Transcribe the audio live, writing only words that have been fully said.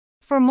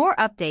For more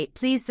update,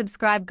 please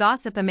subscribe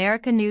Gossip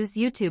America News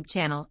YouTube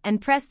channel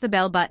and press the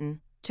bell button.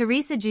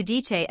 Teresa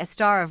Giudice, a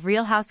star of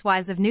Real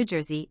Housewives of New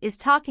Jersey, is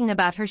talking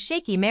about her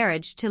shaky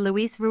marriage to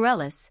Luis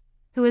Ruelas,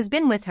 who has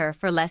been with her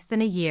for less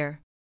than a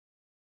year.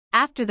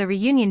 After the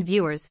reunion,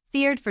 viewers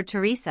feared for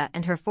Teresa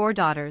and her 4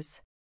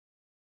 daughters.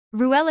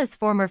 Ruelas'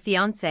 former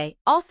fiancé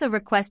also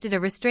requested a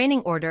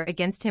restraining order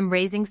against him,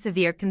 raising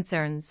severe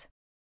concerns.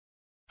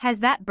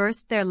 Has that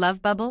burst their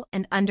love bubble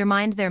and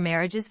undermined their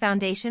marriage's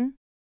foundation?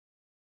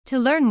 To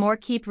learn more,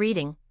 keep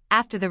reading.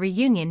 After the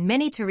reunion,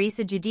 many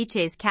Teresa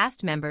Giudice's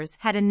cast members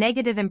had a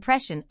negative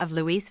impression of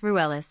Luis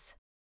Ruelas.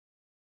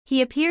 He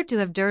appeared to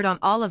have dirt on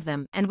all of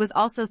them and was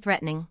also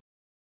threatening.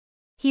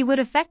 He would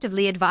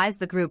effectively advise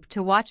the group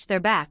to watch their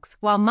backs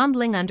while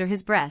mumbling under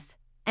his breath,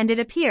 and it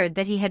appeared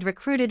that he had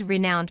recruited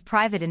renowned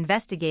private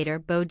investigator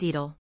Bo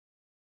Dietl.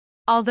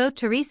 Although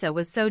Teresa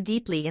was so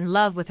deeply in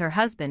love with her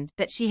husband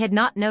that she had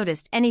not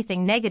noticed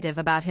anything negative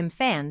about him,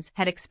 fans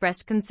had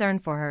expressed concern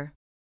for her.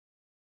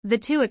 The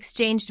two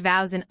exchanged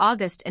vows in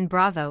August, and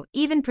Bravo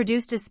even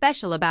produced a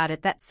special about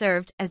it that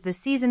served as the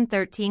season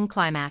 13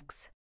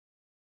 climax.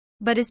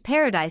 But is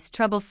paradise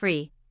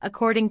trouble-free?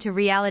 According to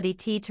Reality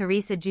T,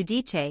 Teresa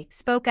Giudice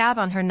spoke out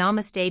on her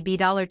Namaste B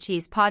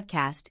Cheese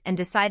podcast and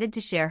decided to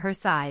share her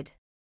side.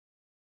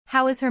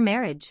 How is her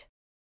marriage?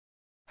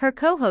 Her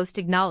co-host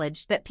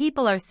acknowledged that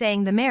people are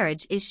saying the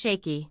marriage is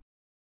shaky.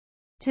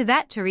 To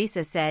that,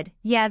 Teresa said,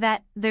 "Yeah,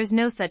 there's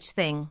no such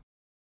thing.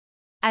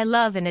 I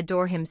love and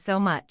adore him so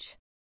much.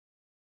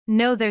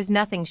 No, there's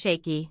nothing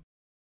shaky.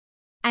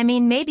 I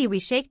mean, maybe we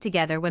shake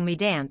together when we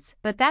dance,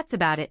 but that's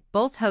about it."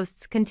 Both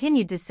hosts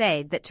continued to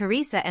say that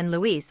Teresa and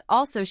Luis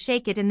also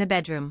shake it in the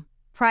bedroom.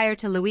 Prior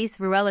to Luis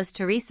Ruelas,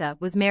 Teresa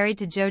was married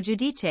to Joe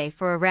Giudice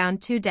for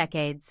around 2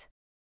 decades.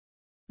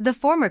 The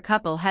former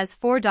couple has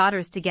 4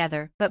 daughters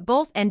together, but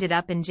both ended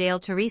up in jail,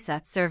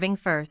 Teresa serving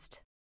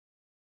first.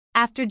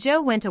 After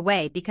Joe went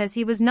away because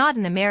he was not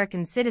an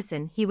American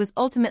citizen, he was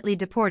ultimately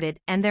deported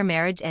and their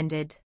marriage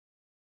ended.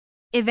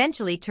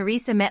 Eventually,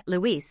 Teresa met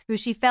Luis, who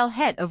she fell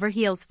head over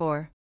heels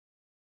for.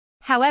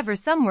 However,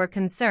 some were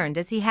concerned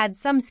as he had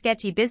some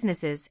sketchy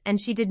businesses and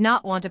she did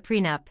not want a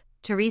prenup.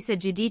 Teresa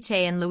Giudice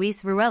and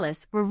Luis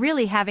Ruelas were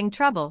really having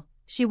trouble.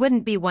 She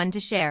wouldn't be one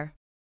to share.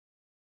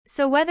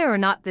 So whether or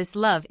not this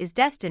love is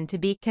destined to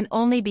be can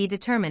only be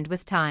determined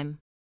with time.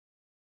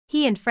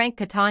 He and Frank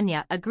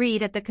Catania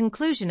agreed at the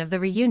conclusion of the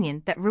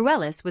reunion that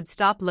Ruelas would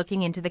stop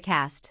looking into the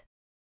cast.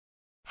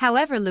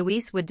 However,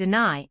 Luis would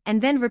deny and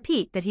then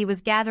repeat that he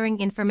was gathering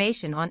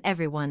information on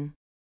everyone.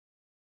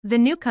 The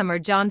newcomer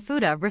John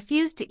Fuda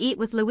refused to eat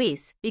with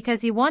Luis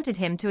because he wanted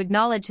him to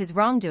acknowledge his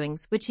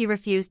wrongdoings, which he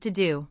refused to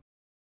do.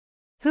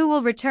 Who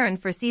will return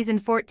for season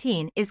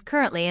 14 is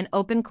currently an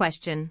open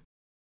question.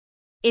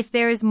 If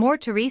there is more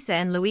Teresa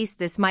and Luis,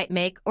 this might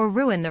make or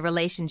ruin the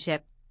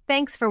relationship.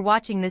 Thanks for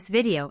watching this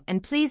video,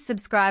 and please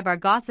subscribe our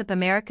Gossip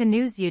America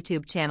News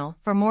YouTube channel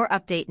for more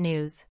update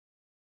news.